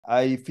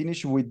I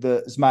finish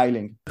with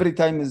smiling. Every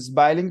time is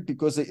smiling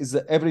because it's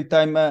every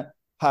time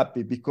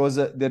happy because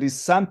there is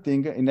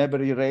something in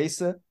every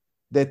race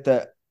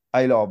that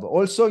I love.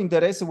 Also in the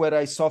race where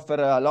I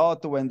suffer a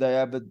lot, when I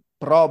have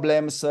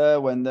problems,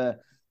 when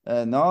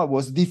no, it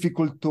was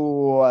difficult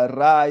to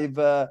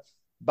arrive,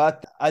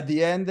 but at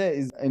the end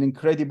is an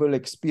incredible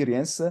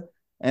experience,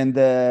 and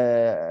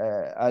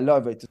I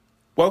love it.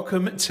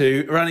 Welcome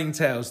to Running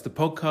Tales, the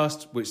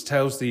podcast which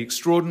tells the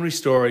extraordinary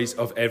stories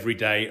of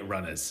everyday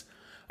runners.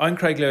 I'm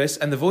Craig Lewis,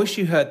 and the voice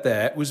you heard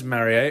there was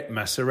Mario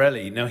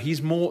Massarelli. Now,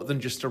 he's more than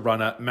just a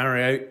runner.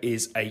 Mario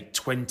is a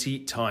 20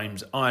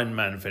 times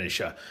IronMan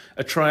finisher,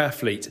 a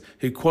triathlete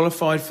who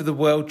qualified for the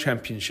World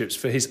Championships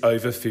for his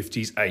over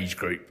 50s age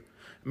group.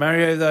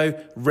 Mario, though,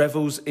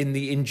 revels in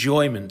the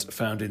enjoyment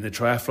found in the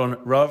triathlon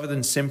rather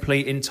than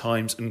simply in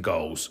times and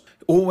goals,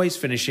 always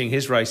finishing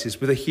his races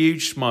with a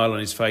huge smile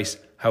on his face,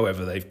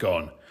 however they've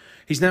gone.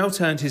 He's now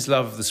turned his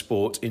love of the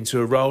sport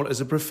into a role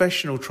as a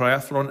professional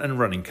triathlon and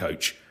running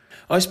coach.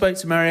 I spoke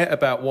to Mario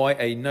about why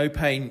a no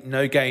pain,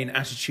 no gain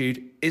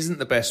attitude isn't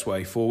the best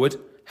way forward,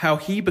 how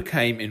he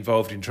became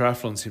involved in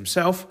triathlons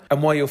himself,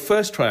 and why your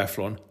first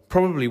triathlon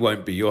probably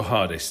won't be your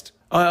hardest.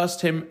 I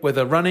asked him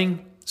whether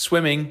running,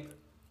 swimming,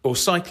 or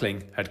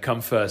cycling had come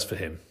first for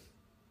him.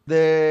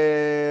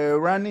 The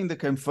running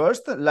that came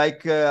first.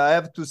 Like I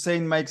have to say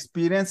in my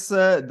experience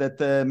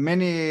that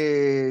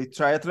many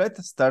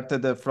triathletes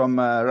started from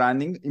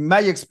running. In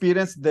my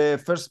experience,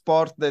 the first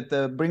sport that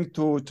bring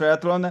to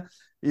triathlon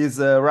is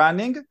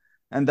running,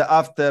 and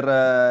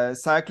after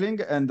cycling,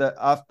 and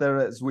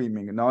after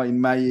swimming. No, in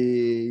my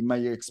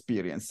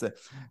experience,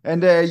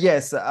 and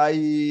yes,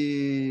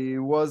 I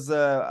was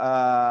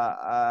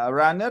a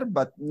runner,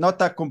 but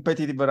not a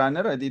competitive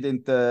runner. I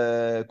didn't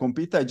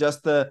compete. I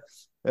just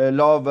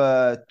love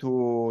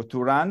to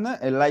run.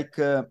 And like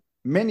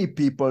many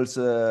people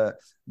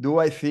do,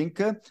 I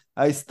think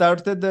I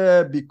started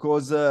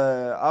because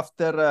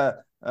after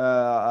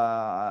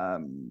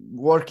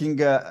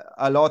working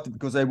a lot,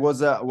 because I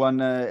was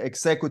one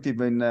executive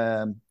in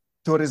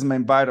tourism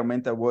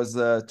environment. I was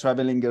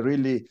traveling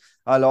really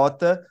a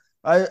lot.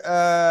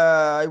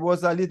 I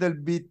was a little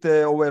bit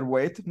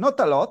overweight, not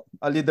a lot,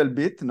 a little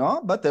bit, no,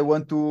 but I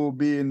want to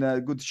be in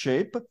good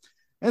shape.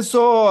 And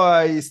so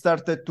I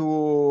started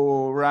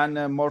to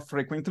run more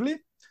frequently.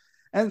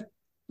 And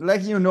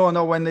like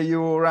no, when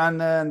you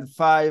run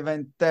 5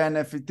 and 10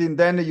 and 15,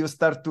 then you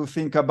start to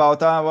think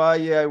about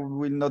why I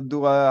will not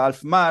do a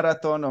half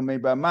marathon or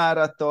maybe a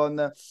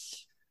marathon.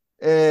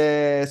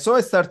 So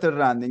I started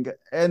running,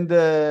 and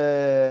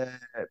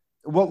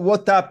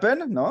what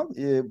happened? No,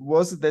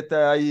 was that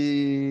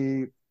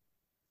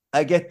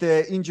I get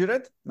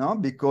injured, no,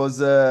 because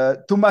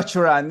too much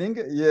running.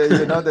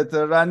 You know that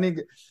running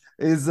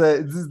is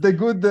the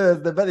good,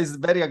 the very is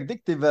very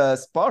addictive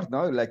sport,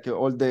 no, like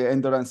all the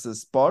endurance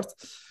sports.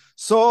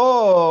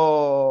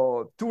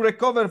 So to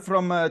recover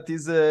from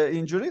these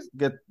injuries,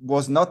 that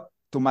was not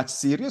too much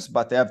serious,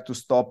 but I have to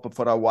stop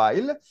for a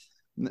while.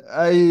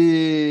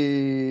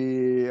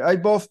 I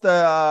bought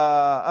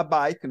a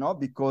bike, no,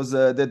 because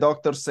the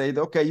doctor said,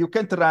 okay, you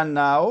can't run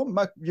now,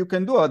 but you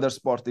can do other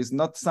sport. It's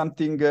not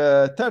something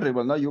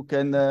terrible, no. You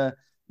can.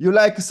 You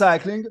like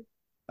cycling?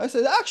 I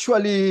said,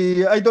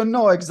 actually, I don't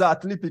know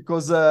exactly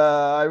because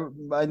I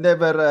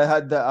never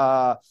had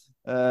a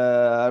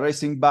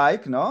racing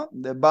bike, no.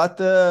 But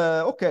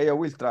okay, I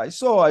will try.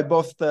 So I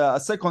bought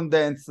a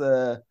second-hand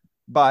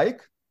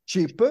bike,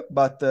 cheap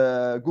but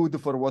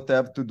good for what I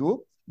have to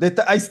do. That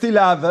I still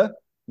have.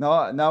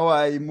 No, now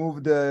I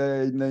moved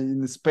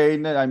in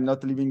Spain. I'm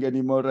not living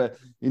anymore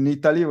in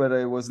Italy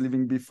where I was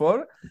living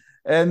before.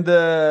 And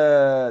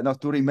not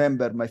to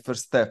remember my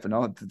first step,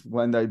 no,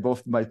 when I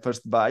bought my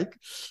first bike.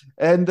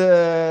 And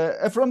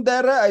from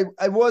there, I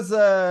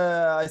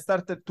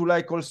started to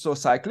like also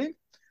cycling.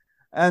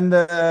 And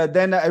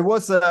then I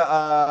was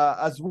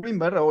a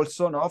swimmer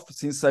also, no,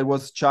 since I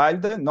was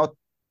child, not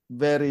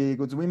very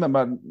good swimmer,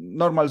 but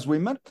normal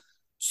swimmer.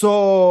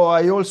 So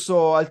I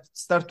also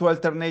start to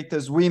alternate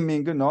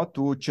swimming, no,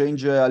 to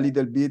change a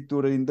little bit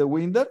during the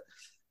winter.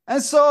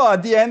 And so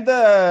at the end,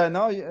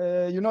 no,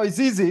 it's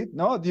easy.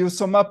 No, you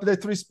sum up the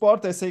three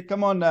sports. I say,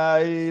 come on,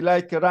 I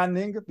like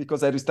running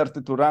because I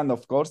restarted to run,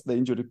 of course, the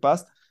injury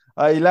passed.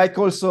 I like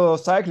also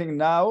cycling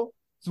now.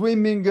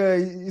 Swimming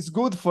is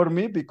good for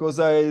me because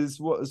I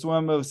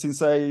swam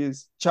since I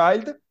was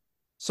child.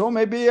 So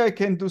maybe I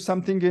can do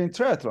something in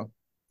triathlon.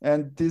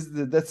 And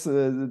that's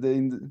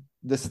the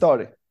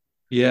story.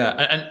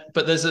 Yeah,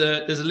 but there's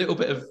a little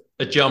bit of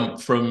a jump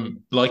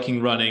from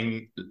liking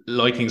running,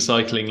 liking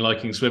cycling,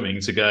 liking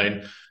swimming to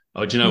going,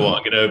 oh, do you know what?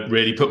 I'm going to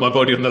really put my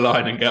body on the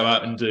line and go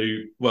out and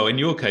do, well, in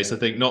your case, I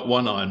think not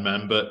one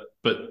Ironman, but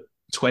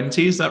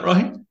 20, is that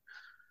right?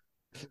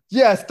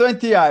 Yes,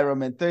 20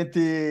 Ironman,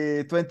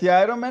 20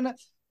 Ironman.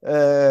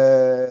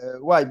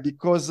 Why?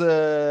 Because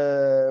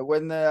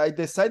when I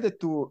decided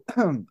to,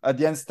 at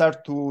the end,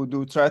 start to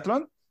do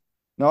triathlon,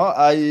 no,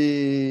 I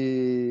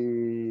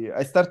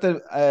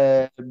started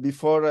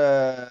before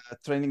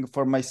training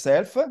for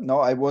myself. No,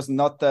 I was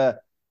not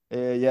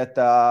yet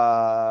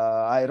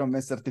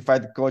Ironman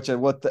certified coach,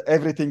 what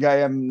everything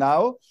I am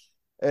now.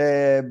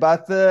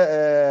 But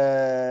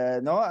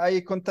no,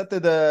 I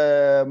contacted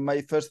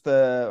my first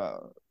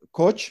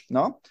coach,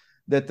 no,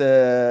 that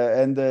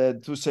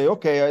and to say,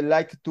 okay, I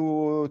like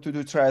to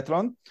do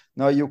triathlon.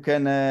 Now you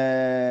can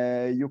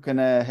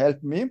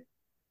help me,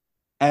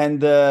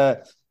 and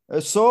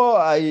so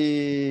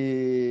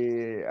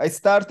I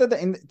started.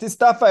 And this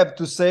stuff I have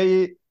to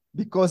say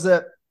because.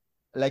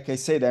 Like I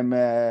said,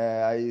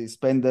 I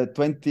spent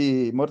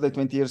more than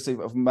 20 years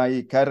of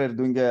my career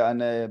doing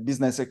a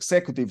business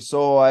executive.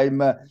 So I'm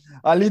a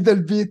little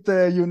bit,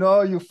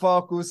 you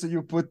focus,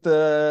 you put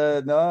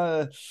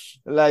no,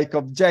 like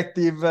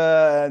objective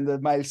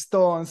and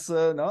milestones.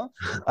 No,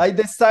 I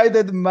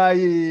decided I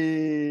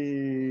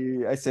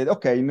said,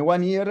 okay, in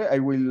 1 year I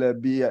will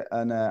be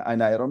an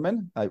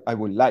Ironman. I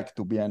would like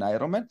to be an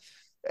Ironman.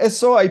 And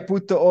so I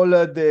put all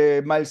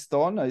the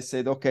milestone. I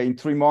said, okay, in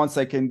 3 months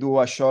I can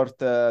do a short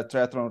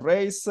triathlon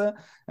race,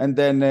 and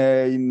then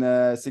in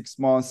 6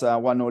 months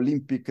one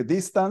Olympic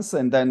distance,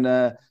 and then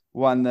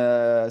one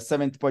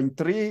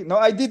 7.3. No,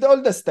 I did all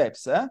the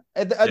steps. At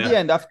the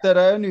end, after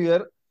a new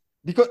year,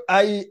 because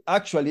I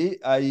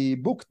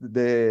booked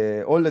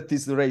all of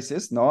these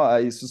races. No,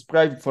 I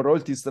subscribed for all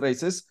these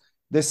races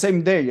the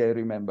same day. I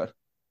remember.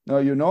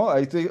 No,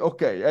 I think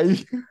okay.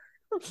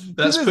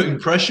 That's putting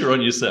pressure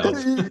on yourself.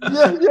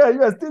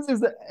 Yes. This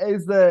is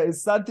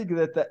something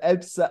that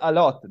helps a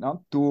lot,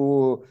 no?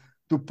 To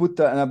put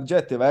an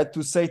objective. I had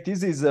to say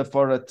this is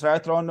for a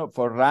triathlon,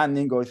 for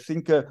running, or I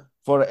think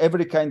for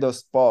every kind of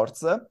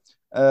sports.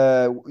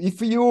 If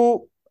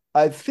you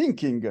are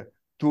thinking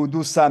to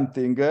do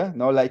something,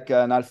 no, like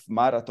an half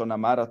marathon, a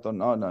marathon,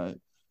 no,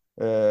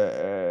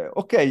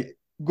 okay.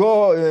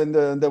 Go on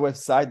the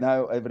website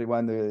now.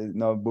 Everyone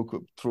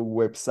book through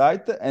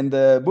website and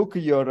book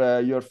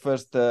your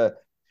first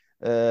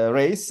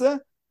race,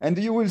 and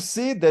you will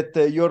see that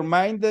your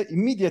mind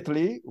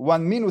immediately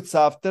 1 minute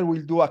after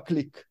will do a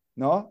click.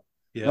 No,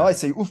 I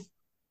say oof.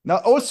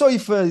 Now also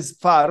if it's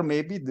far,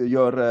 maybe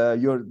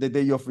the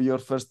day of your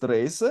first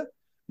race,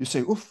 you say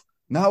oof.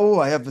 Now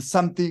I have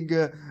something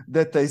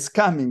that is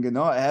coming.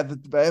 I have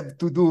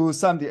to do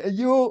something.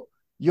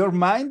 Your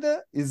mind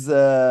is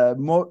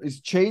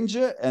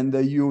changed, and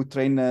you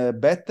train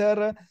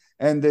better,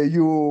 and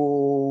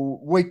you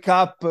wake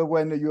up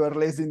when you are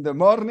lazy in the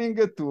morning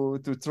to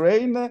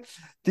train.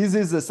 This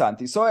is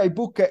something. So I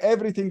book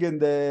everything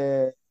in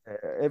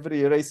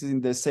every race in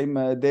the same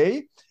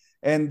day,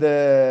 and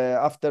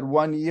after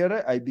 1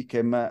 year, I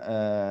became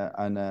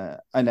an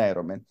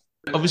Ironman.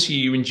 Obviously,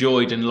 you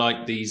enjoyed and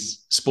liked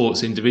these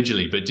sports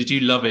individually, but did you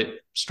love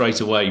it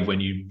straight away when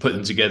you put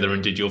them together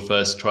and did your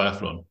first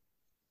triathlon?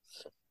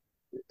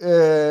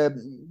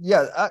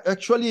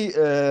 Actually,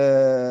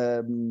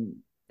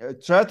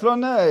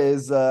 triathlon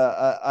is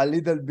a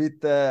little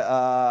bit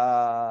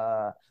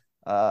a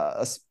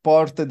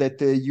sport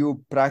that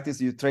you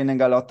practice, you training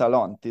a lot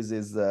alone. This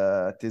is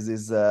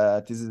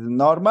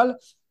normal.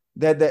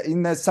 That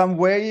in some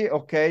way,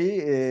 okay,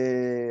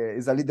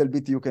 is a little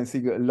bit, you can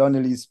think,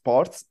 lonely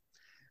sports.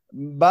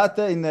 But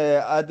in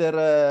the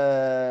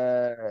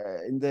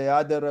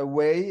other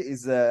way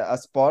is a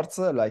sports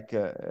like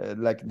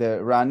the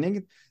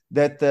running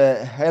that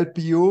help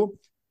you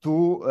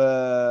to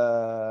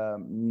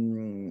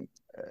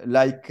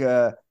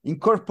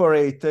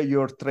incorporate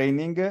your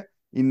training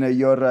in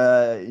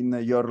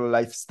your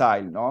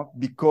lifestyle, no?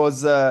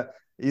 Because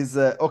is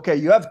okay,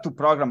 you have to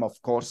program,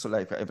 of course,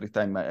 like every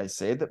time I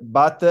said,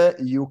 but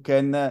you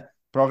can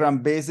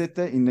program based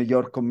in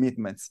your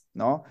commitments.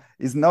 No,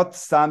 it's not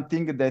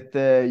something that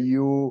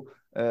you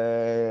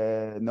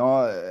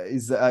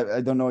is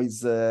I don't know, is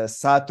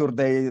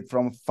Saturday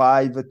from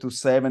 5 to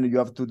 7 you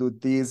have to do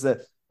this.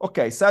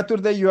 Okay,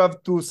 Saturday you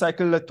have to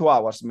cycle 2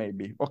 hours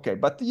maybe. Okay,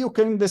 but you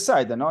can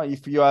decide,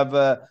 if you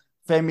have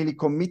family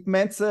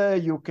commitments,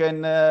 you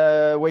can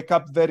wake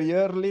up very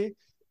early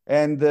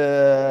and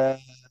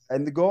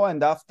go,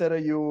 and after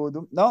you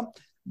do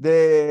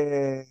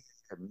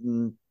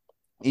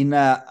in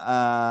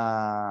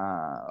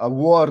a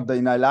world,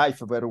 in a life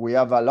where we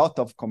have a lot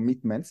of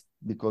commitments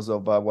because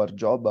of our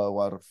job,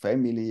 our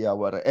family,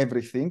 our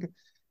everything,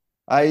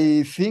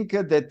 I think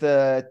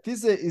that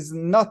this is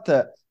not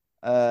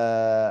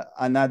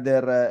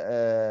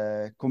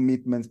another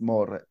commitment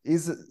more.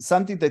 Is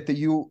something that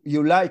you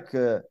like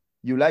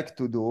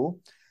to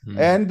do,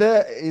 and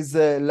is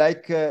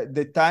like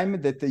the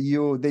time that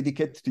you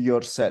dedicate to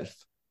yourself.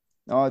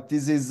 No,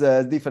 this is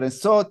different.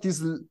 So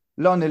this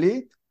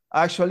lonely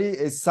actually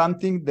is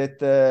something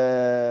that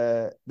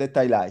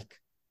I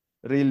like.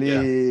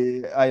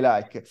 Really, I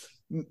like.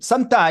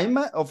 Sometime,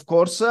 of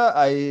course,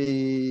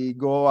 I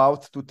go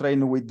out to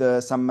train with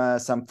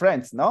some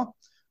friends, no?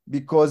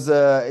 Because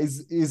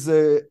it's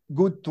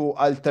good to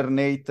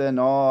alternate,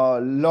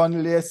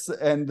 loneliness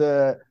and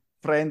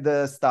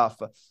friend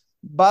stuff.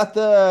 but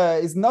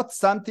it's not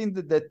something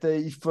that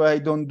if I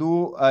don't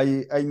do,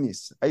 I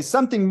miss. It's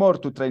something more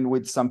to train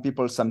with some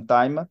people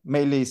sometime,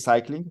 mainly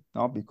cycling,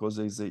 no, because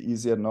it's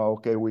easier. No,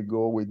 okay, we do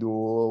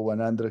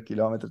 100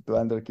 kilometers,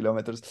 200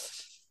 kilometers.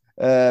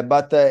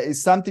 But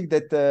it's something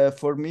that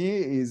for me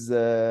is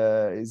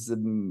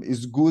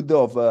good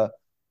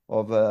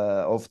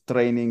of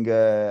training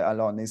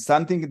alone. It's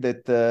something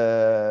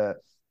that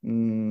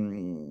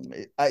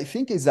I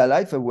think is a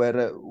life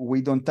where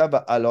we don't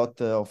have a lot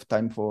of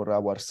time for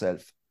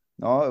ourselves.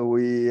 No,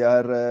 we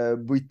are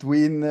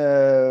between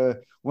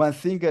one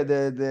thing and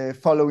the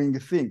following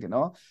thing.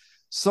 No,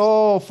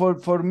 so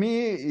for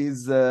me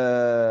is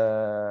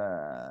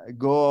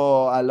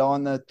go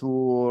alone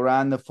to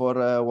run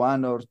for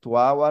 1 or 2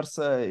 hours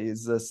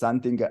is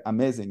something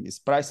amazing. It's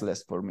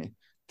priceless for me.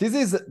 This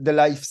is the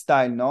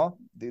lifestyle, no?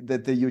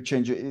 That you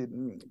change.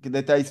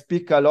 That I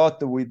speak a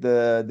lot with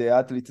the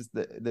athletes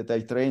that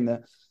I train.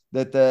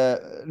 That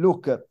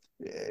look,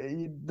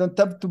 you don't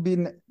have to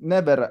be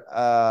never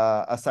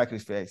a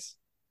sacrifice.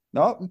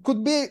 No, it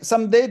could be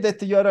someday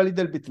that you are a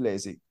little bit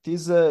lazy.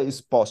 This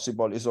is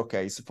possible. It's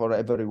okay. It's for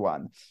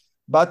everyone.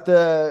 But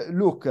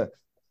look,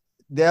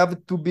 there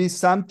have to be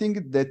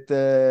something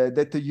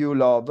that you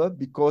love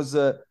because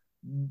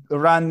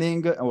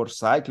running or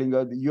cycling,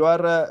 you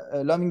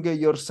are loving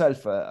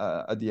yourself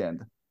at the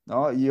end.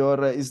 No,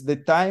 is the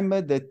time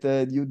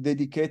that you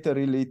dedicate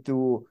really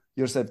to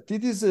yourself.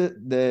 This is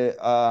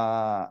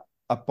a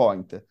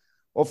point.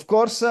 Of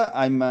course,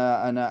 I'm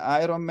an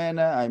Ironman.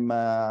 I'm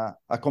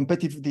a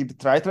competitive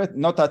triathlete,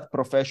 not a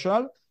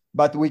professional,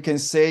 but we can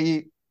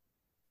say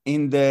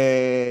in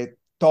the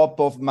top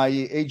of my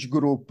age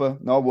group,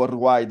 no,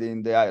 worldwide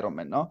in the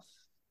Ironman, no.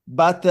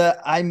 But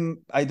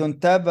I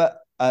don't have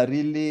a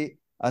really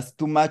as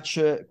too much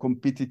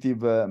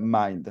competitive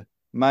mind.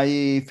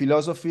 My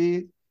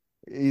philosophy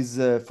is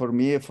for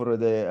me, for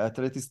the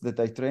athletes that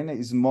I train,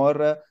 is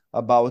more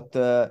about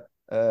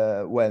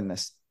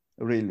wellness,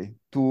 really,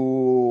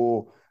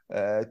 to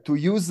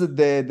use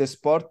the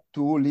sport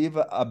to live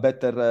a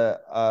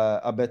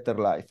better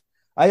life.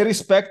 I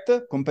respect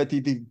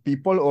competitive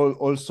people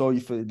also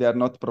if they are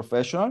not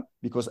professional,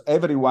 because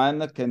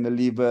everyone can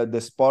live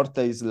the sport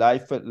his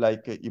life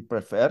like he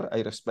prefer.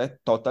 I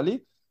respect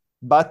totally,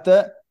 but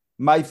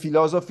my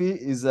philosophy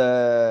is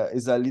a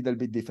little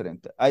bit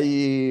different.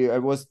 I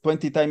was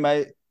 20-time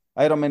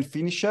Ironman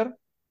finisher.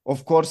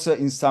 Of course,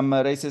 in some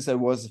races I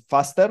was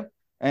faster,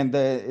 and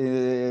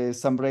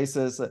some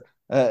races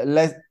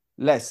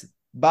less.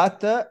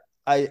 But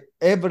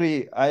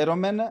every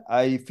Ironman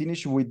I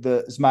finish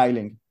with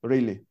smiling.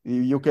 Really,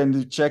 you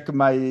can check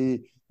my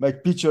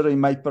picture in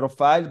my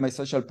profile, my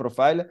social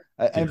profile.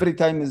 Every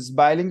time is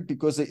smiling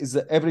because it's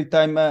every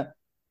time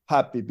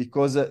happy,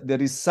 because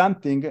there is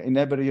something in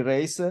every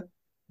race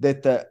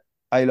that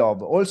I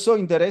love. Also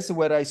in the race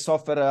where I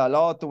suffer a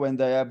lot,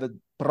 when I have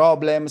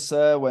problems,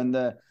 when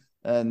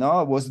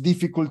no, it was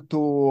difficult to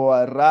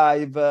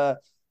arrive.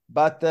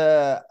 But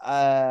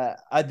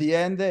at the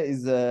end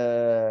is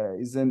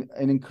an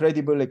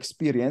incredible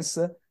experience,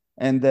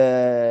 and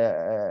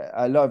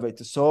I love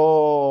it.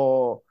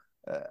 So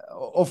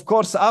of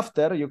course,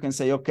 after you can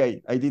say,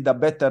 okay, I did a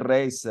better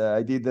race.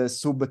 I did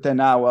sub 10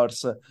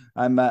 hours.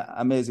 I'm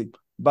amazing.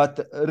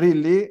 But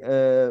really,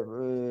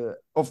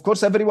 of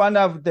course, everyone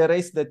have the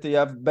race that they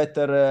have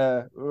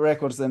better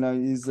records than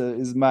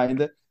his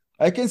mind.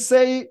 I can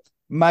say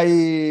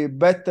my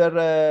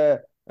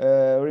better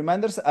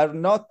reminders are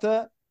not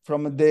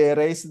from the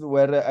race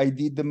where I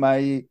did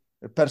my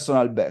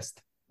personal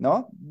best.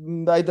 No,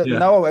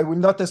 now I will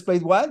not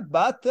explain why,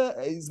 but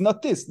it's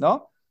not this.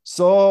 No,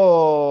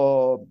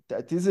 so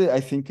that is,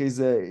 I think, is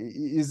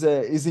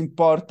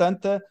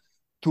important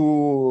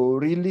to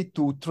really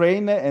to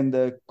train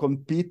and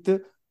compete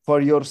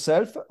for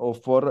yourself or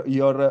for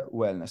your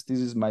wellness. This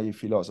is my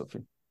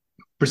philosophy.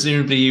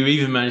 Presumably, you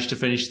even managed to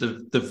finish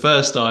the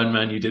first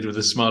Ironman you did with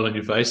a smile on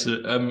your face.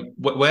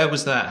 Where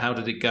was that? How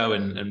did it go?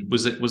 And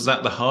was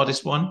that the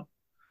hardest one?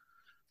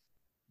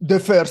 The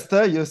first,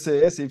 you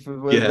say, as if it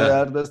was the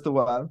hardest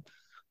one.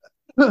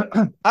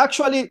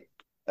 Actually,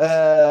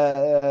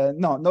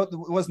 no, it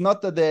was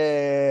not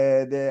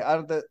the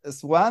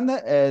hardest one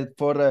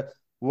for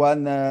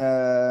one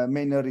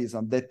main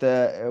reason, that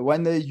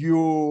when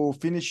you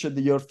finish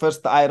your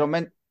first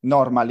Ironman,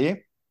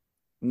 normally,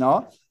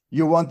 no,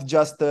 you want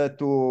just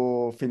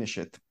to finish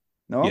it,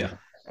 no? Yeah.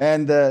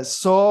 And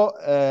so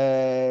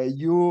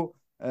you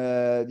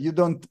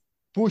don't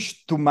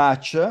push too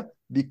much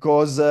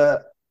because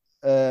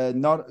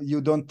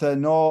you don't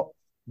know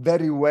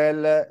very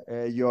well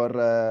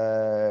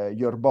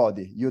your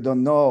body. You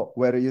don't know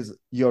where is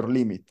your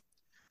limit.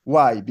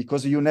 Why?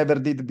 Because you never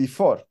did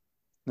before.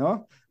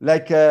 No,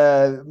 like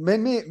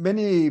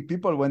many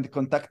people when they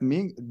contact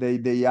me,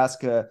 they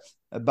ask,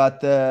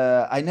 but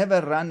I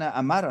never ran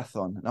a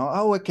marathon. No,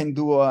 how I can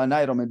do an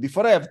Ironman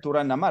before I have to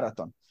run a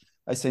marathon?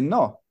 I say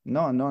no.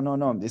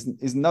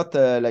 It's not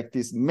like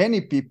this.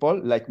 Many people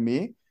like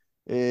me,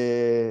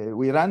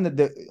 we ran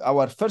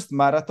our first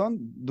marathon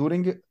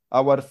during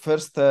our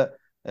first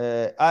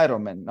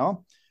Ironman.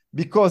 No,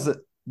 because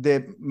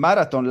the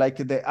marathon, like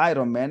the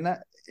Ironman,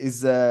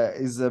 is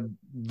a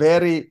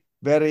very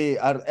very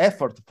hard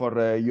effort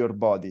for your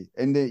body,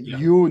 and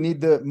you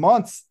need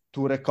months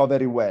to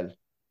recover well.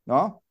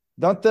 No,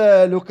 don't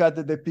look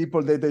at the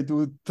people that they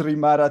do 3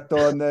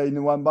 marathon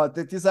in 1 month.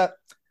 It is an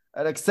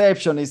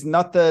exception. It's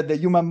not the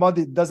human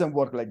body doesn't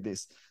work like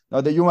this.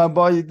 No, the human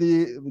body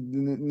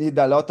need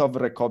a lot of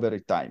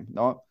recovery time.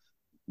 No,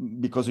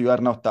 because you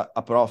are not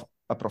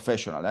a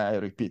professional. I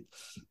repeat.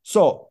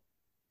 So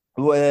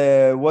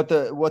what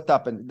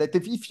happened? That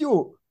if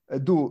you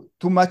do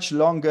too much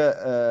long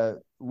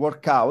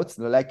workouts,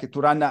 like to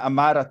run a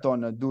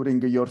marathon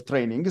during your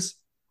trainings,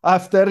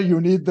 after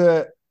you need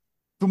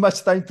too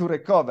much time to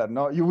recover.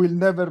 No, you will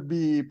never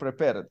be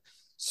prepared.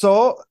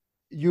 So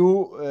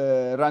you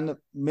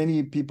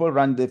many people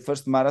run the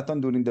first marathon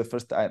during the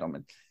first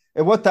Ironman.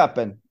 And what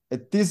happened?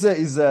 This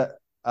is a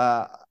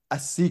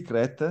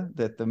secret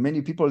that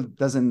many people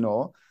doesn't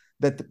know,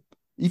 that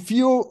if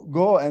you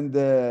go and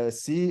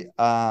see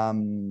a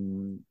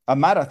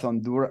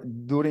marathon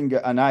during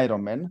an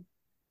Ironman,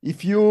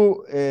 if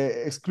you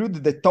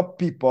exclude the top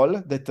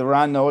people that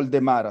run all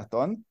the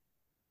marathon,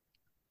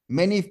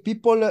 many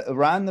people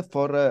run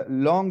for a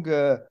long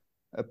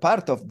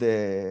part of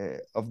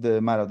the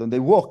marathon. They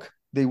walk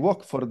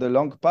for the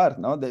long part.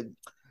 No, there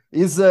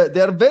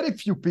are very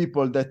few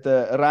people that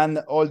run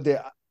all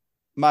the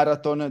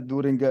marathon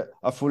during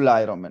a full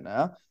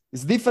Ironman.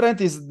 It's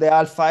different. Is the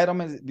half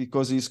Ironman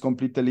because it's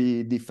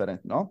completely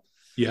different. No,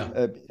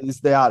 it's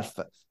the half.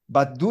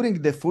 But during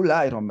the full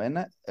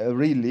Ironman,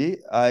 really,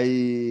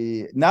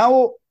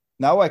 now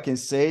I can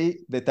say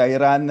that I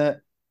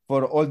ran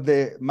for all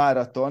the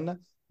marathon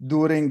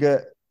during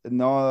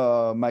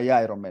my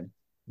Ironman.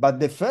 But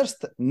the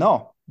first,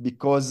 no,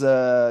 because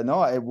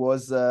I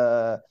was,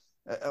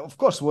 of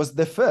course, was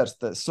the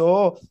first.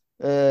 So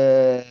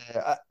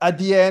at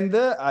the end,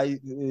 I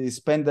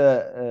spent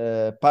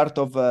part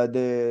of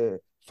the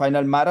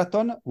final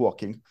marathon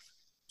walking.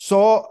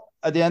 So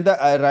at the end,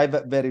 I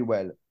arrived very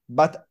well.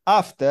 But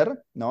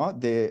after,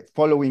 the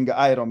following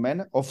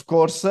Ironman, of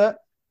course,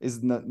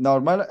 is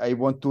normal. I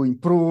want to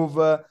improve.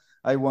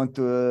 I want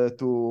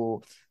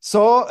to.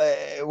 So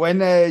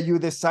when you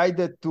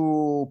decided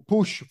to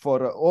push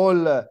for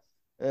all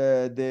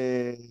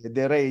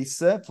the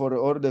race, for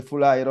all the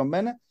full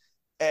Ironman,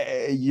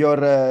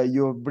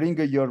 you bring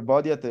your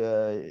body at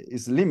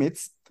its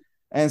limits.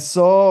 And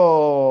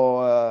so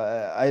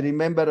I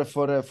remember,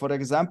 for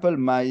example,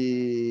 my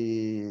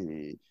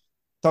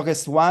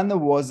toughest one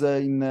was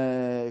in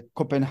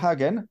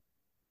Copenhagen.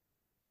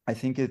 I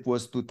think it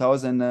was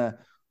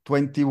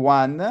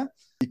 2021,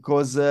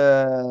 because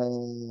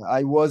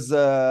I was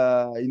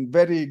in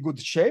very good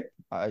shape.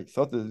 I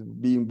thought it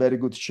would be in very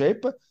good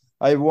shape.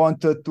 I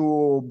wanted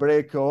to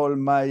break all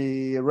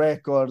my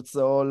records,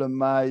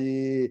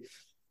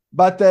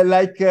 but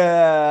like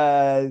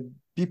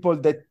people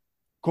that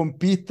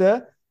compete,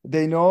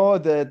 they know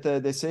that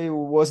they say it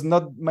was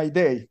not my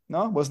day.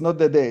 No, it was not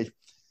the day.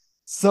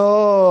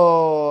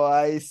 So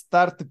I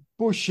start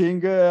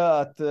pushing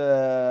at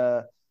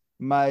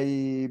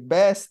my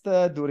best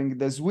during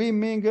the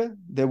swimming.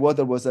 The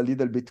water was a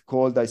little bit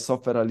cold. I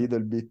suffered a little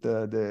bit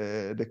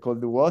the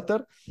cold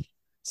water.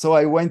 So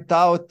I went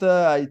out,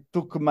 I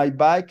took my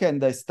bike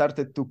and I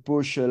started to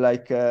push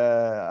like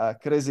a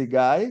crazy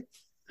guy.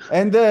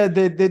 And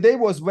the day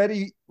was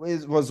very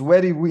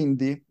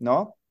windy,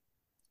 no?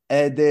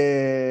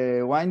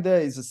 The wind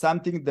is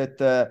something that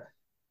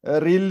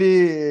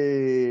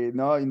really,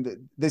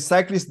 in the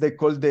cyclists, they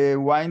call the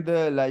wind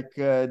like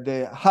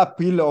the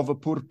uphill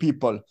of poor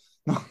people.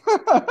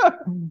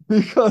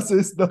 Because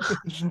it's not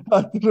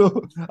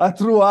a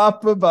true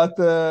up, but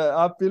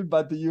uphill,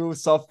 but you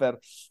suffer.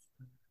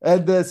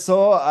 And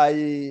so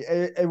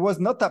I was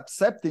not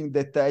accepting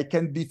that I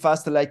can be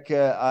fast like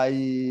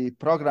I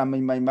program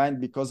in my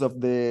mind because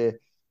of the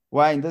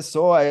wind.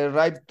 So I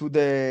arrived to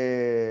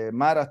the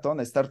marathon.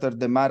 I started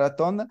the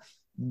marathon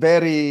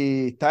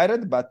very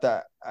tired, but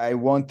I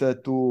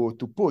wanted to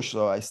push.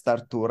 So I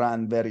start to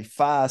run very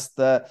fast.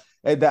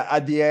 And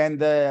at the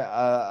end,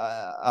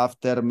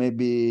 after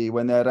maybe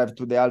when I arrived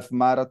to the half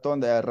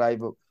marathon, I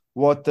arrived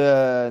what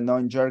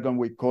in jargon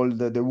we call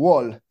the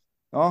wall.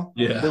 No,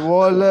 the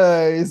wall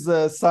is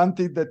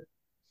something that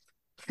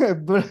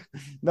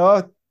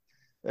none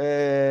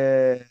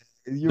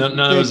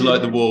of us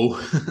like the wall.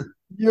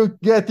 You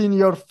get in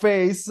your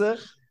face,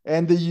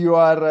 and you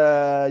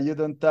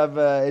don't have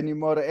any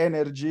more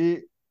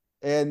energy,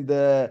 and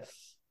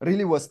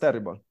really was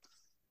terrible.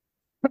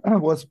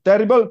 Was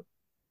terrible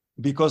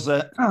because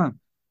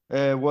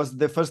was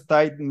the first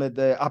time that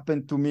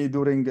happened to me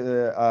during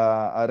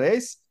a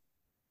race.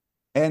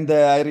 And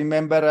I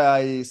remember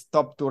I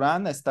stopped to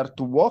run, I start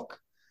to walk,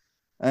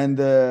 and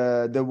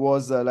there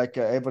was like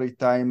every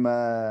time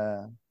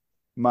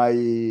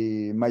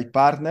my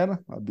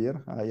partner,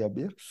 Abir,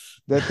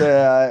 that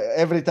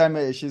every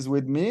time she's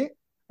with me,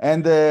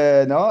 and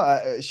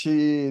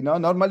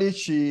normally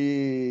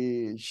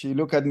she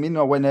look at me,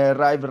 when I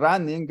arrive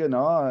running,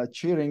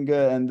 cheering,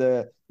 and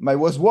I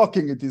was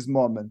walking at this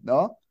moment,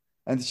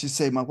 and she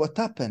say, "Ma, what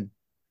happened?"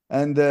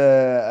 And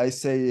I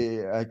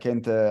say, I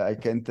can't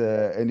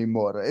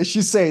anymore. And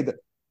she said,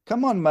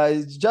 come on,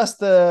 it's just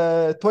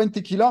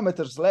 20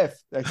 kilometers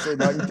left. I said,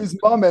 no, in this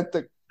moment,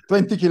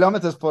 20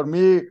 kilometers for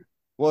me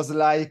was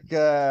like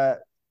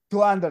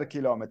 200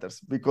 kilometers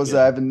because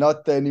I have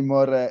not any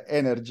more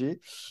energy.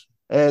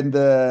 And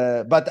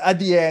but at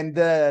the end,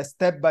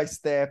 step by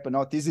step,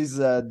 this is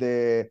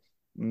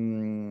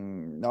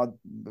not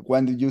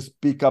when you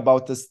speak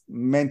about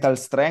mental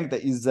strength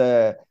is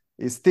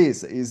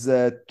this is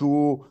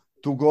to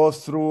go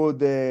through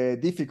the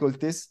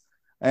difficulties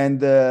and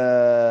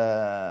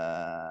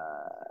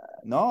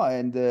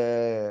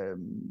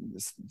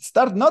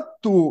start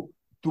not to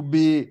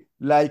be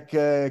like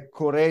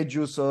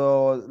courageous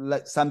or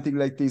like something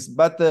like this,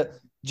 but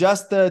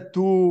just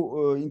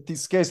to in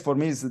this case for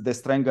me is the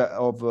strength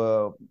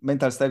of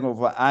mental strength of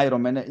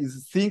Ironman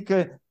is think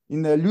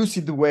in a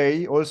lucid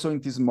way also in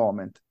this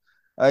moment.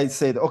 I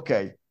said,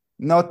 okay,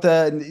 not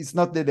it's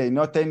not the day,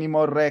 not any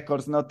more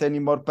records, not any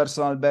more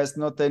personal best,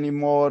 not any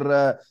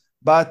more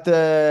but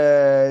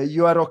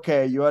you are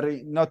okay, you are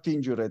not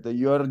injured,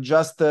 you are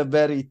just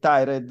very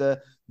tired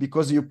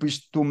because you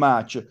pushed too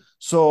much,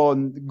 so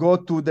go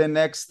to the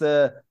next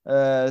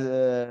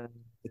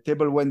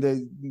table when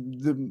the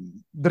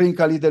drink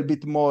a little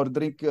bit more,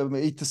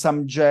 eat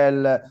some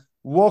gel,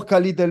 walk a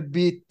little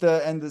bit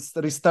and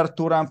restart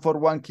to run for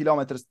 1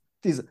 kilometer.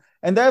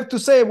 And I have to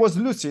say I was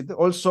lucid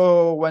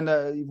also when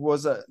it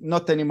was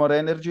not any more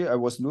energy, I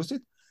was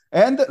lucid.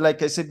 And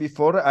like I said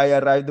before, I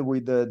arrived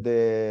with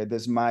the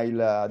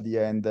smile at the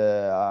end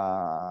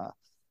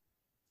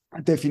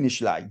at the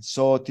finish line.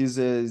 So this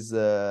is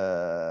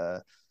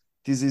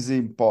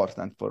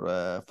important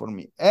for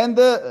me. And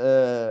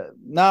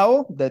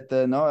now that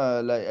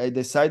like I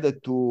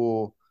decided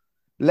to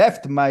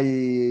left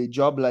my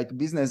job like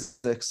business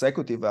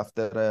executive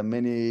after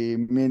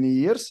many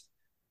years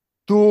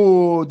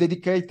to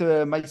dedicate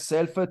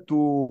myself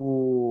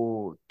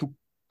to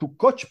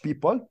coach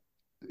people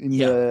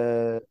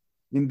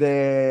in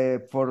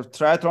the for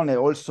triathlon and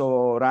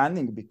also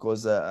running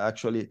because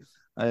actually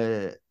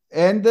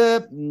and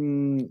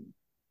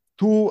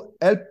to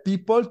help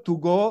people to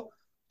go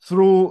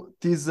through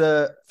this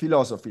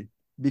philosophy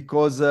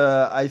because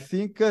I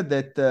think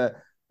that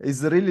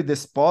is really the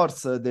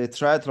sports, the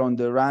triathlon,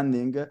 the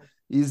running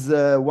is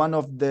one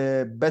of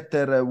the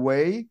better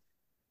way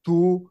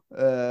to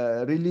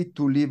really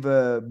to live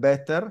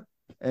better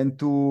and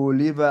to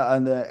live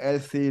a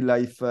healthy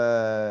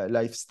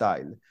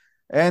lifestyle.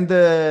 And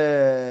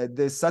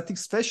the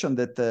satisfaction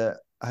that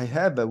I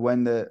have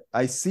when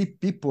I see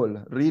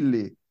people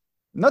really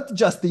not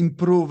just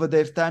improve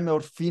their time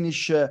or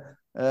finish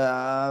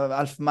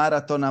half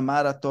marathon, a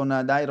marathon,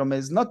 an Ironman,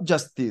 it's not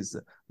just this,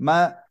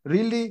 but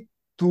really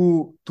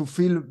to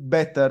feel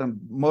better,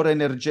 more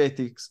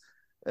energetic,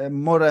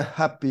 more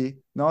happy.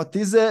 No,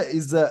 this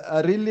is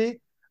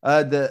really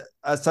a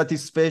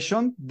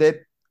satisfaction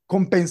that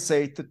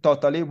compensate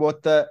totally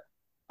what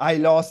I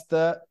lost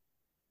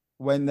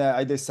when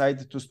I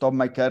decided to stop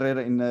my career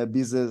in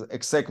business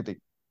executive.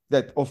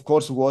 That, of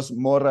course, was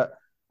more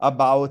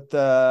about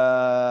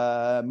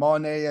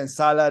money and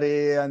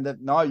salary, and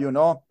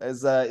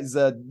is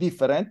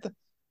different.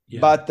 Yeah.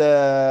 But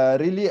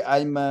really,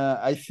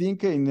 I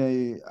think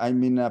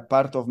I'm in a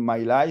part of my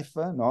life.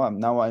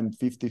 Now I'm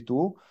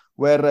 52,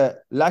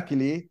 where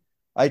luckily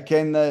I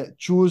can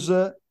choose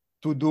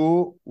to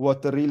do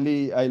what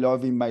really I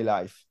love in my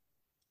life.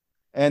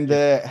 And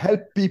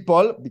help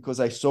people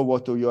because I saw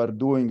what you are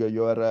doing.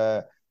 You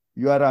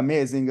are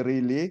amazing,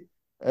 really.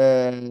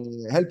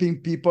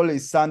 Helping people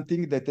is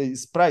something that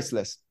is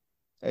priceless.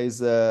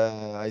 Is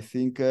I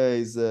think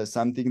is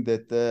something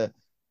that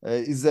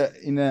is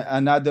in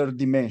another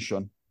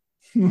dimension.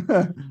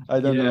 I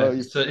don't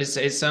know. So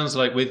it sounds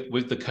like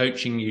with the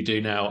coaching you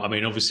do now. I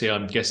mean, obviously,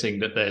 I'm guessing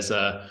that there's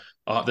a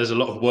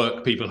lot of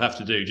work people have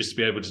to do just to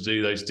be able to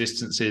do those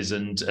distances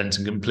and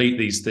to complete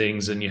these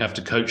things, and you have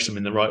to coach them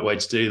in the right way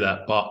to do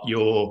that. But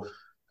you're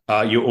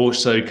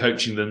also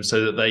coaching them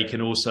so that they can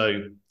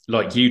also,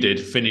 like you did,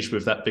 finish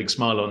with that big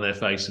smile on their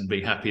face and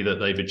be happy that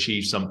they've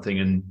achieved something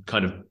and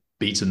kind of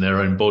beaten their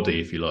own body,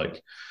 if you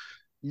like.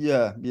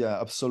 Yeah,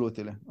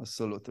 absolutely,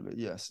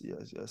 yes.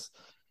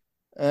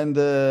 And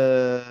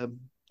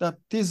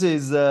this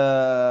is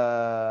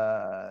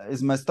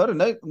my story.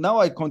 Now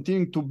I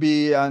continue to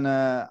be an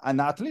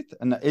athlete,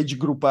 an age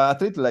group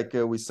athlete, like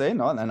we say,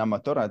 no, an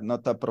amateur,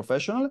 not a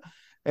professional,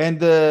 and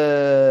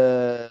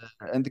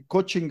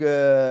coaching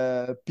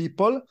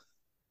people.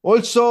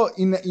 Also,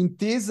 in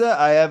this,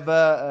 I have,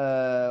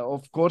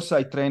 of course,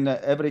 I train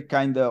every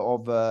kind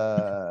of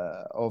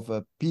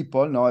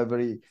people, no,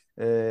 every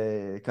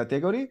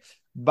category.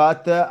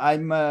 But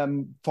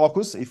I'm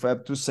focused, if I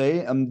have to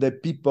say, on the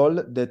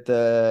people that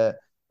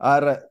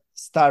are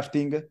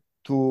starting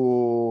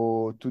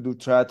to do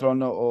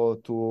triathlon or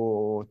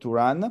to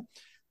run,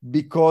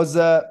 because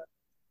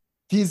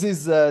this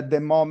is the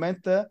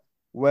moment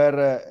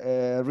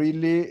where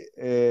really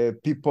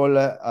people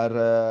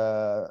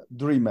are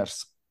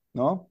dreamers.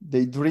 No,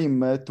 they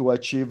dream to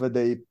achieve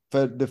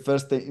the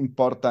first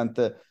important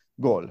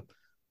goal.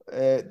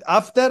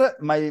 after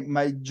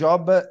my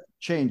job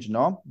changed,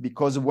 no,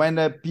 because when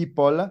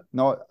people,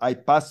 no, I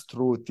passed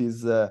through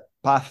this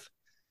path,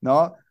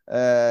 no,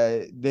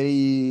 they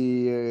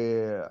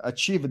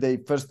achieve their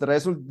first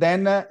result,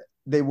 then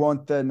they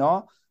want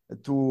no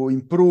to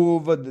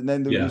improve.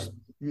 Then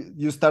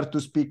you start to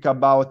speak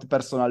about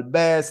personal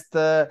best,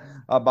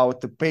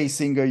 about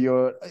pacing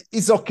your.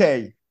 It's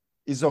okay.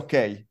 It's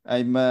okay.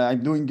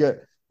 I'm doing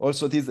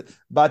also this,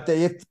 but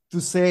if to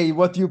say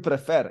what you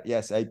prefer,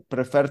 yes, I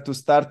prefer to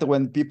start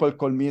when people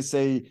call me,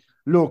 say,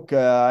 look,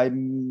 I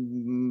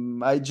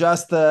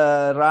just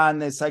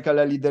run a cycle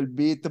a little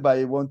bit, but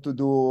I want to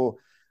do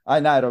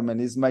an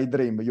Ironman. Is my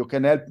dream. You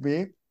can help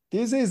me.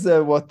 This is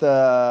what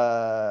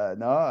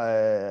no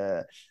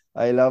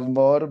I love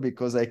more,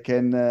 because I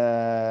can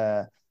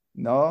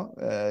no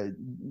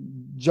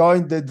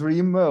join the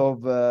dream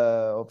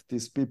of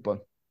these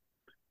people.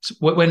 So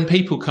when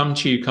people come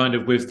to you kind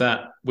of with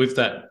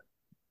that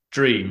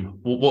dream,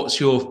 what's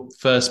your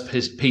first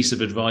piece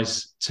of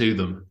advice to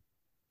them?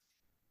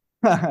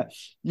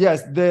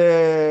 Yes,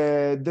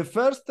 the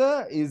first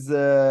is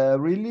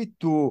really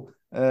to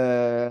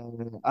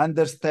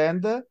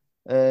understand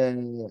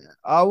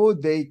how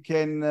they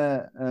can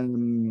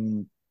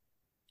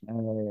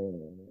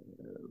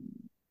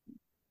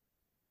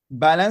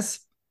balance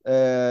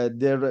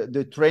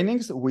the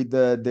trainings with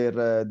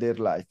their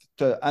life,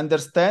 to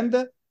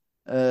understand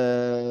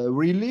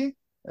really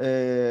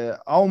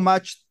how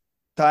much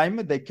time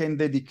they can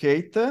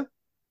dedicate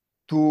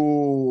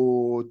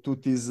to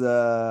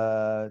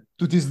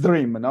this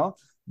dream, no?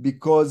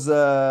 Because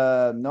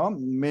no,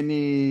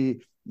 many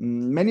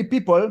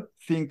people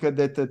think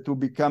that to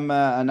become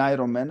an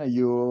Ironman,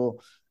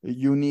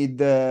 you need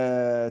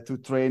to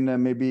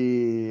train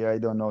maybe, I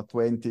don't know,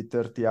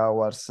 20-30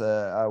 hours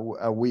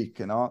a week,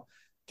 you know.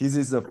 This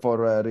is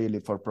for really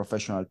for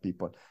professional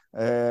people.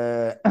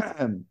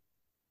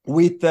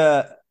 With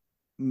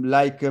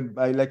like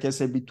I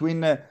say,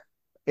 between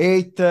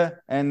 8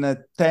 and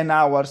 10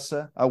 hours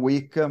a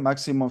week,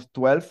 maximum of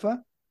 12,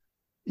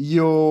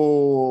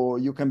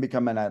 you can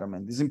become an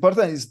Ironman. It's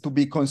important is to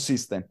be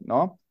consistent,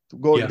 no? To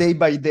go day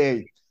by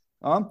day.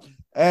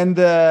 And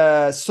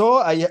so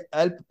I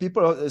help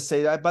people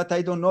say, but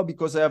I don't know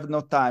because I have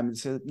no time.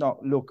 Say, no,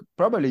 look,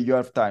 probably you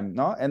have time,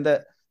 no? And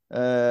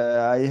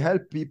I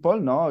help people,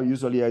 no?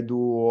 Usually I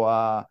do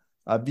a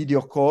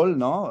video call,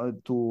 no?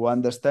 To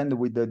understand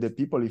with the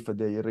people if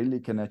they really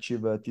can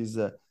achieve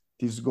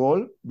this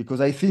goal, because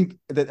I think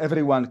that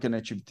everyone can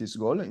achieve this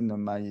goal, in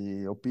my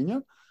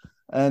opinion.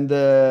 And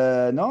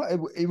no,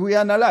 we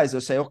analyze,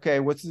 we say, okay,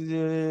 what's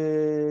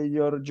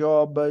your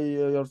job,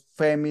 your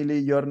family,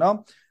 your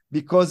no?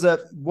 Because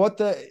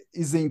what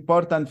is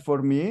important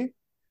for me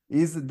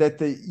is that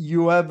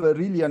you have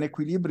really an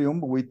equilibrium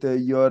with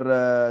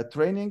your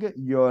training,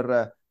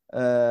 your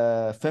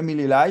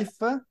family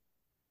life,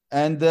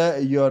 and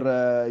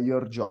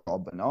your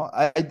job. No,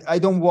 I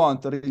don't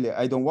want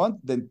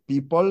that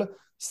people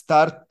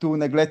start to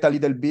neglect a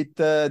little bit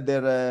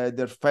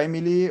their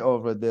family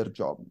or their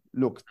job.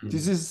 Look,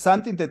 this is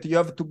something that you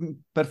have to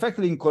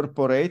perfectly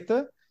incorporate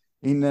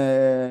in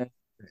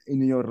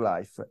your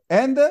life,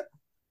 and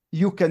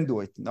you can do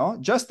it. No,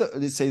 just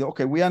say,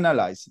 okay, we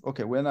analyze.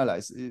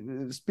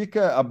 Speak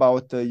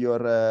about your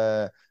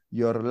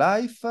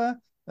life.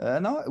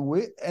 No,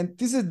 and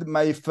this is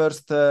my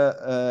first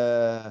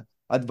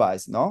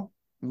advice. No,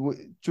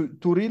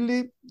 to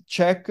really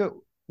check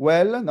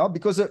well. No,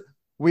 because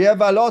we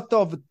have a lot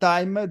of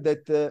time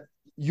that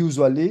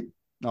usually,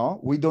 no,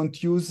 we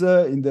don't use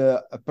in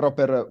the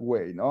proper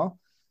way, no?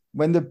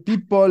 When the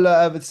people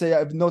say, I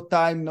have no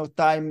time,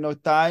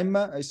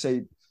 I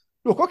say,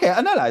 look, okay,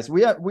 analyze.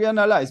 We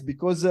analyze,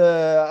 because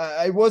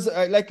I was,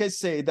 like I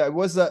said, I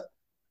was a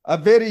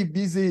very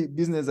busy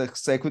business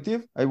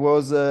executive. I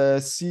was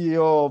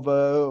CEO of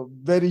a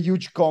very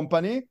huge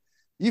company.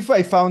 If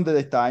I found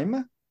the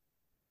time,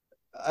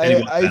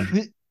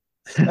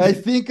 I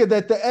think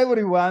that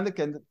everyone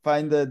can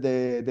find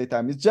the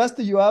time. It's just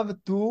you have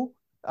to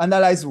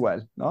analyze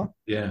well, no?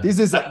 Yeah. This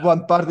is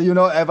one part, I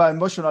have an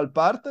emotional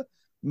part,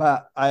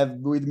 but I have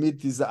with me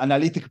this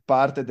analytic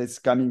part that's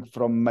coming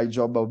from my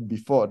job of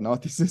before, no?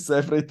 This is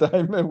every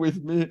time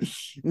with me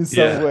in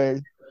some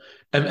way.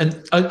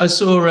 And I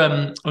saw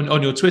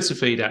on your Twitter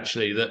feed,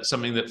 actually, that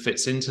something that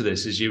fits into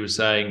this is you were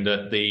saying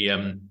that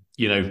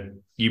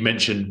you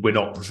mentioned we're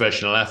not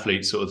professional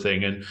athletes sort of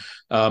thing, and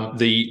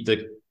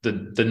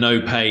the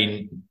no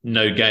pain,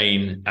 no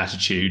gain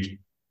attitude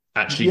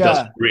actually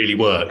doesn't really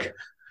work.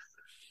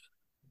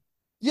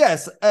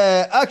 Yes,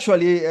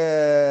 actually,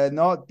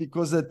 not,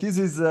 because this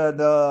is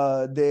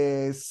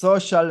the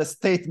social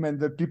statement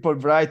that people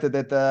write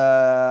that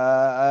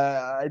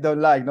I don't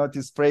like. Not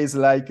this phrase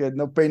like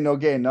no pain, no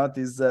gain. Not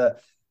is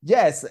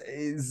yes,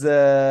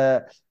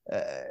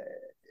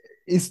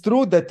 it's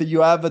true that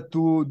you have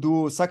to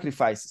do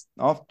sacrifices,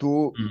 no,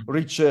 to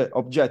reach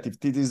objective.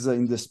 This is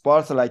in the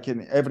sport, like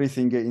in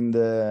everything in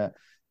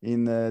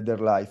their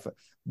life.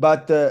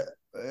 But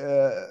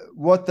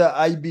what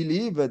I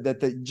believe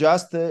that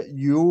just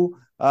you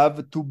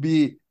have to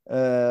be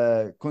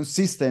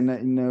consistent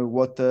in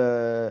what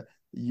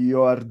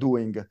you are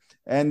doing.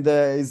 And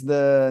is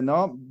the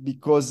no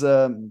because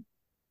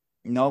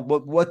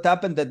what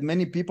happened that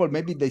many people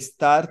maybe they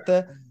start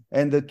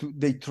and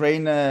they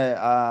train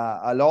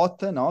a lot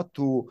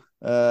to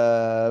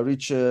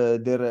reach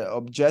their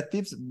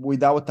objectives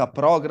without a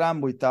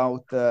program,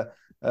 without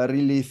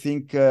really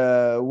think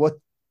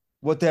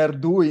what they are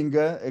doing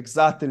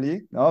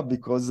exactly,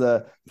 because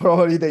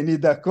probably they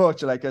need a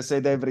coach, like I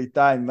said every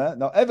time.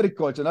 No, every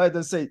coach, I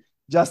don't say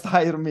just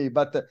hire me,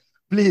 but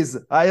please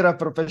hire a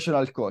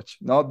professional coach,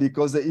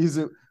 because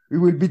it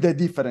will be the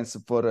difference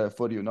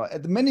for you.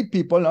 And many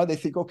people they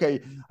think,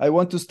 okay, I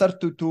want to start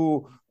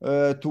to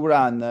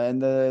run,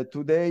 and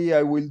today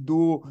I will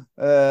do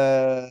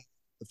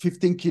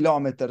 15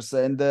 kilometers,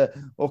 and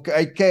okay,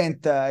 I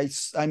can't.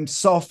 I'm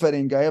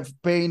suffering. I have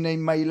pain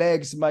in my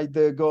legs.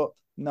 Go.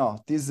 No,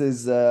 this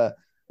is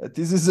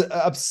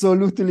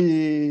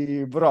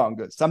absolutely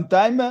wrong.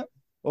 Sometimes,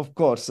 of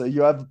course,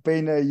 you have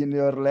pain in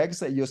your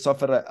legs. You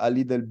suffer a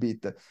little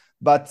bit,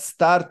 but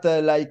start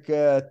like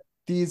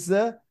this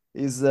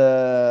is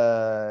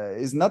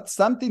not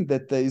something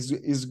that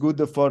is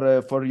good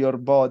for your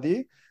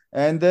body,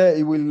 and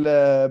it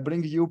will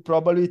bring you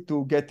probably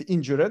to get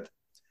injured.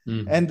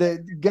 And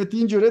get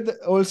injured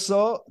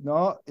also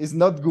is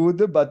not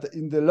good, but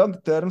in the long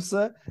terms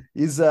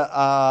is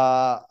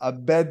a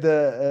bad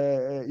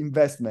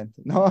investment.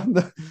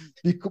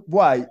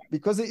 Why?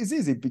 Because it's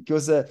easy.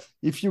 Because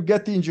if you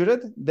get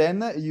injured,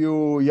 then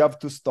you have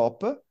to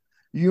stop.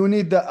 You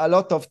need a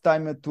lot of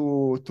time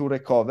to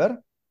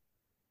recover.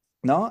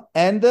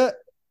 And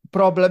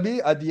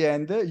probably at the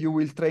end you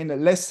will train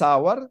less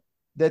hour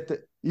that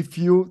if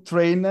you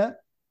train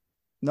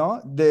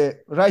the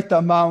right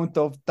amount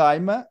of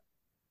time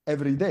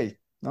every day.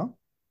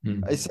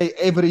 I say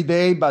every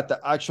day, but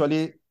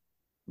actually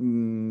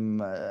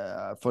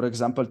for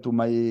example, to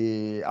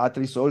my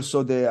athletes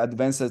also, the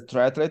advanced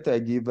triathlete, I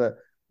give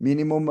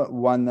minimum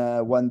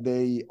one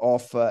day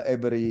off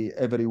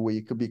every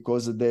week,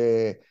 because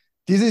this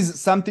is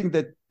something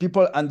that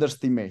people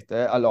underestimate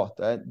a lot,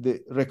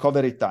 the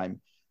recovery time.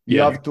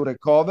 You have to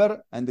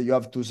recover and you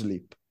have to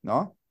sleep.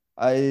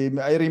 I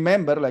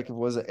remember, like it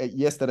was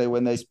yesterday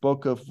when I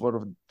spoke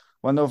for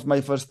one of my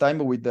first time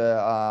with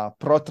a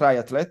pro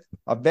triathlete,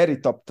 a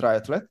very top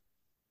triathlete.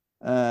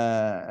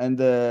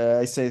 And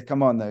I said,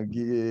 come on,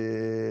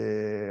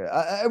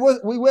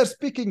 we were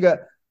speaking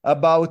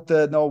about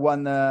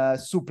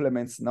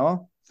supplements,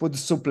 food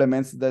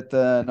supplements that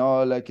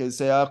like I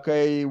say,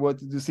 okay, what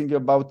do you think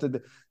about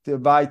the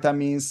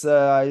vitamins?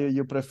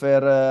 You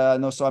prefer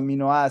also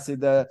amino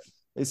acid?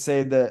 I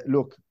said,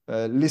 look,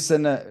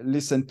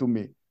 listen to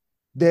me.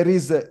 There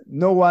is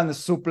no one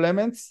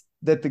supplements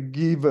that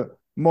give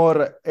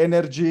more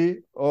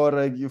energy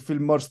or you feel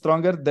more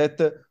stronger that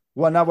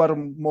 1 hour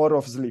more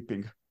of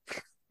sleeping.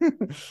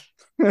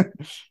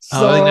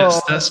 So, I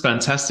think that's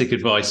fantastic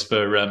advice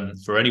for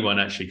anyone,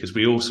 actually, because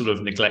we all sort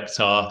of neglect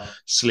our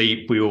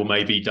sleep. We all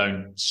maybe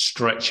don't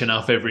stretch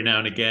enough every now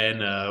and again.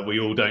 We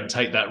all don't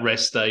take that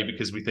rest day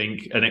because we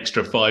think an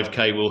extra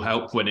 5K will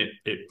help when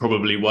it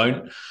probably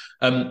won't.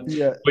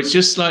 It's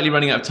just slightly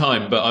running out of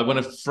time, but I want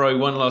to throw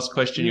one last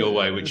question your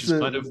way, which is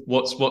kind of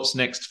what's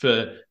next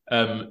for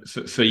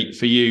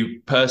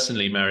you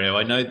personally, Mario.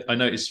 I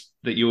noticed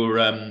that your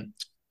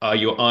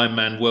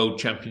IronMan World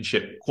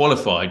Championship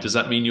qualified. Does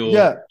that mean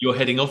you're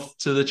heading off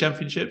to the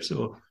championships,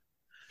 or?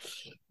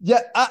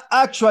 Yeah,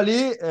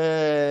 actually,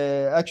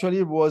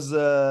 it was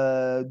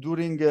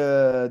during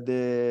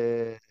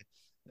the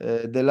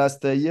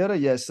last year.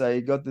 Yes,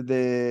 I got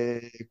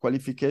the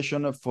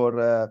qualification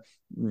for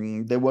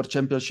the World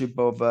Championship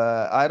of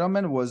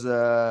Ironman. Was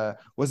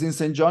in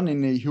St. John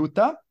in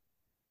Utah.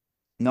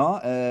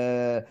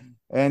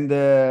 And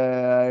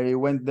I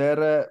went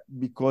there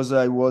because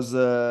I was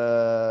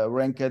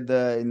ranked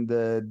in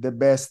the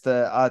best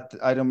at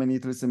Ironman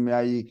athletes in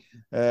my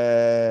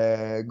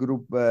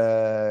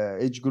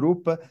age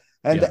group.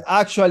 And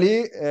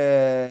actually,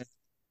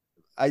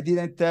 I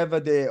didn't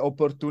have the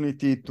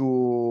opportunity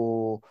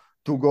to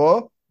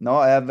go.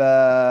 I have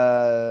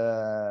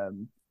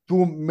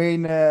two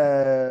main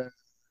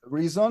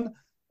reasons.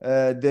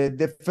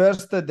 The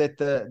first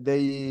that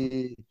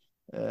they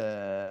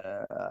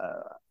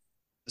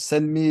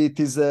send me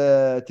this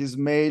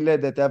mail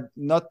that I have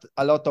not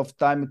a lot of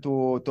time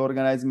to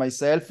organize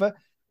myself.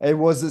 I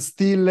was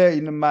still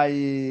in my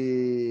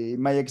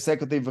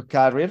executive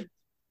career,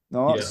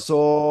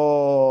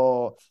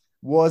 so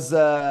was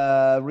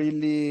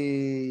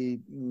really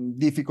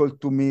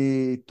difficult to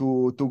me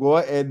to go,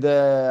 and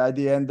at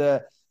the end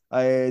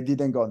I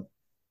didn't go.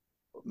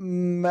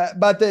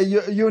 But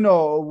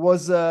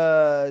was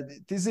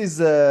this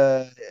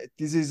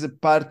is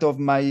part of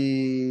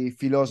my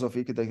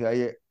philosophy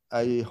that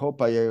I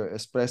hope I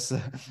express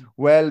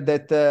well,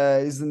 that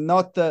is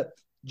not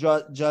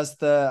just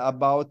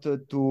about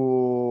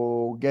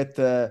to get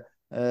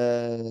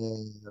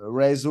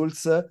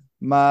results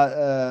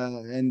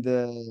and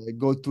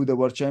go to the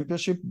World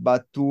Championship,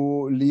 but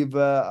to live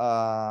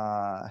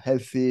a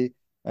healthy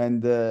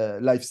and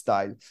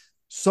lifestyle.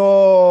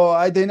 So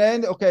at the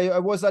end, okay, I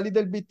was a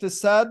little bit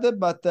sad,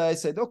 but I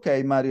said,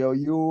 okay, Mario,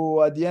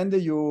 you at the end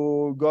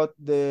you got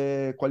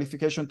the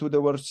qualification to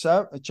the World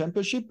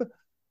Championship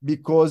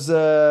because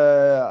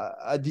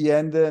at the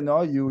end,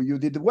 no, you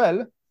did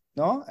well,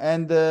 no,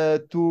 and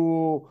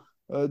to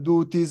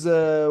do this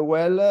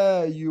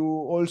well, you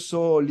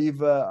also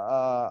live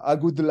a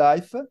good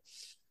life.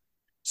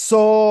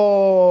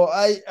 So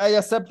I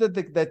accepted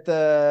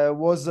that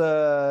was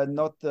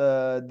not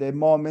the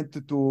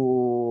moment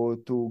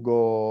to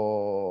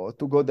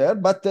go there,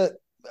 but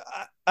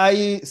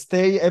I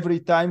stay every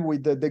time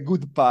with the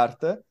good part.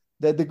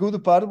 The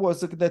good part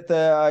was that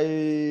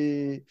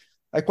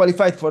I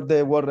qualified for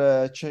the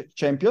World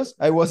Champions.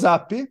 I was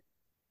happy,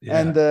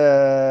 and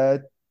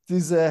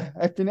this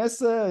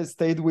happiness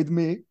stayed with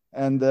me.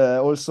 And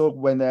also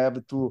when I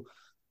have to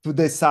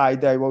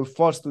decide, I was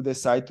forced to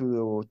decide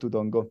to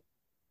don't go.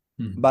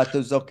 But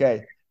it's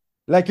okay.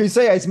 Like you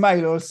say, I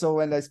smile also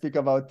when I speak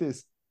about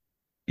this.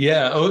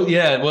 Yeah. Oh,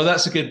 yeah. Well,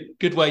 that's a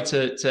good way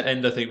to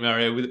end, I think,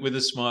 Mario, with a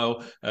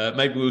smile.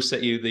 Maybe we'll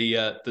set you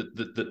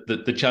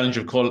the challenge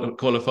of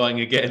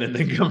qualifying again and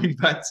then coming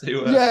back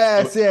to.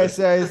 Yes.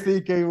 I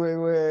think we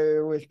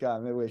will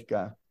come. We will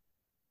come.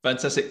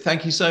 Fantastic.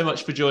 Thank you so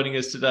much for joining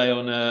us today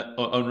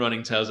on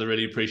Running Tales. I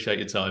really appreciate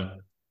your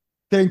time.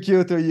 Thank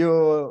you to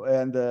you,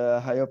 and I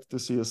hope to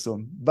see you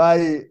soon.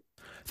 Bye.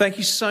 Thank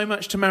you so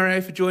much to Mario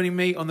for joining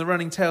me on the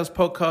Running Tales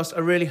podcast. I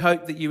really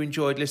hope that you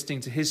enjoyed listening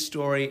to his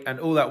story and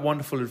all that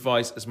wonderful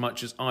advice as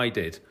much as I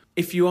did.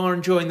 If you are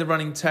enjoying the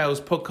Running Tales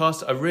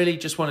podcast, I really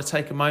just want to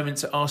take a moment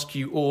to ask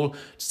you all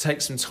to take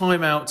some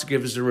time out to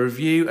give us a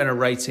review and a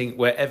rating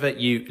wherever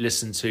you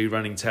listen to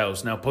Running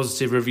Tales. Now,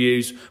 positive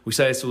reviews, we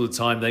say this all the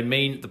time, they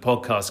mean the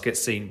podcast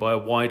gets seen by a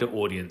wider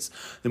audience.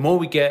 The more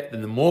we get,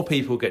 then the more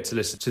people get to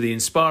listen to the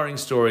inspiring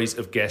stories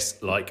of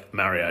guests like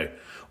Mario.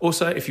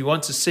 Also, if you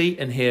want to see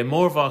and hear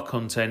more of our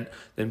content,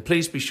 then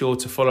please be sure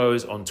to follow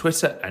us on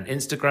Twitter and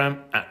Instagram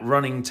at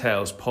Running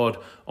Tales Pod,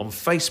 on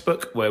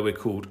Facebook where we're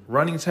called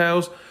Running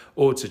Tales,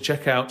 or to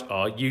check out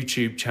our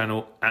YouTube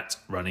channel at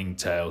Running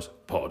Tales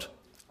Pod.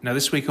 Now,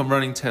 this week on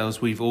Running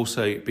Tales, we've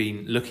also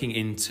been looking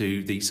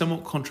into the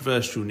somewhat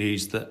controversial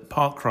news that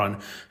Parkrun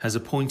has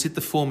appointed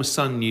the former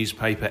Sun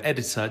newspaper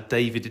editor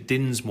David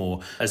Dinsmore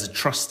as a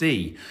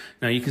trustee.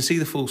 Now, you can see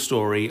the full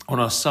story on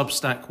our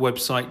Substack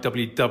website,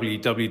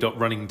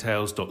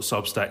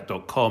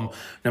 www.runningtales.substack.com.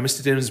 Now,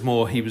 Mr.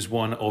 Dinsmore, he was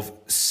one of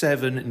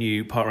 7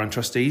 new Parkrun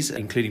trustees,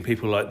 including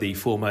people like the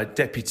former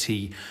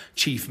Deputy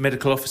Chief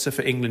Medical Officer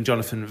for England,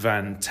 Jonathan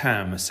Van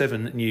Tam.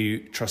 7 new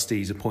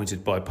trustees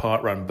appointed by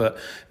Parkrun, but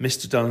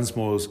Mr.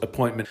 Dinsmore's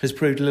appointment has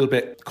proved a little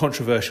bit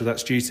controversial.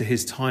 That's due to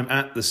his time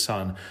at The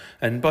Sun.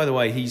 And by the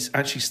way, he's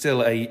actually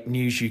still a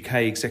News UK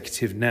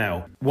executive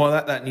now. While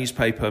at that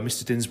newspaper,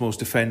 Mr. Dinsmore's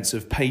defence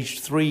of Page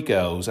 3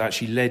 girls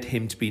actually led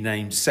him to be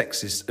named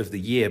Sexist of the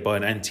Year by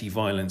an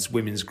anti-violence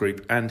women's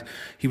group. And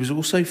he was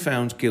also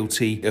found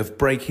guilty of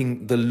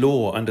breaking the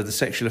law under the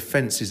Sexual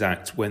Offences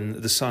Act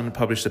when The Sun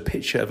published a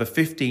picture of a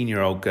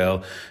 15-year-old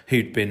girl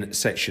who'd been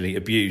sexually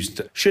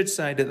abused. Should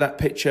say that that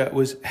picture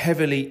was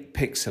heavily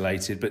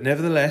pixelated, but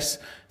nevertheless,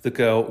 the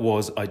girl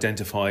was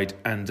identified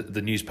and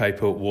the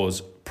newspaper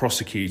was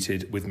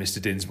prosecuted with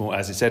Mr. Dinsmore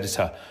as its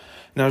editor.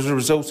 Now, as a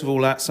result of all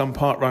that, some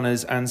park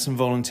runners and some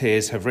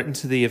volunteers have written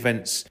to the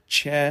event's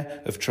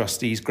chair of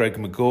trustees, Greg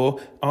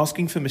McGaw,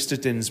 asking for Mr.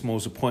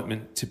 Dinsmore's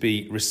appointment to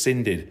be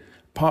rescinded.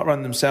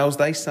 Parkrun themselves,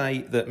 they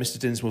say that Mr.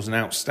 Dinsmore's an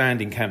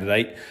outstanding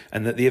candidate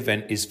and that the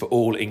event is for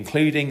all,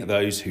 including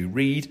those who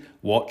read,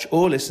 watch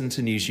or listen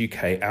to News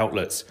UK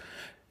outlets.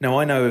 Now,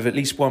 I know of at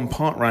least one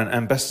Parkrun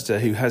ambassador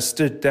who has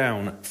stood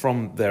down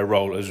from their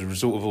role as a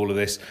result of all of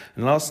this.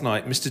 And last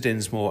night, Mr.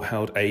 Dinsmore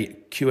held a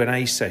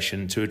Q&A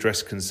session to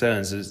address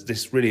concerns, as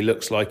this really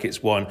looks like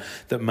it's one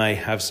that may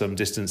have some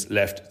distance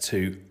left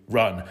to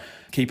run.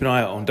 Keep an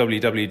eye out on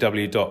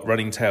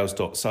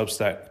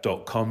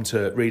www.runningtales.substack.com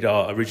to read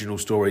our original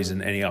stories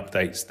and any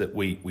updates that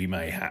we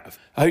may have.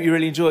 I hope you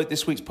really enjoyed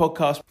this week's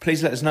podcast.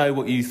 Please let us know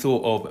what you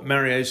thought of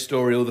Mario's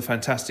story, all the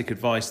fantastic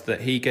advice that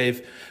he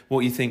gave,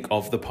 what you think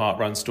of the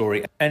Parkrun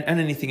story, and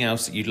anything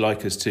else that you'd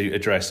like us to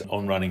address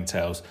on Running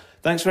Tales.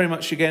 Thanks very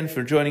much again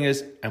for joining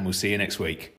us, and we'll see you next week.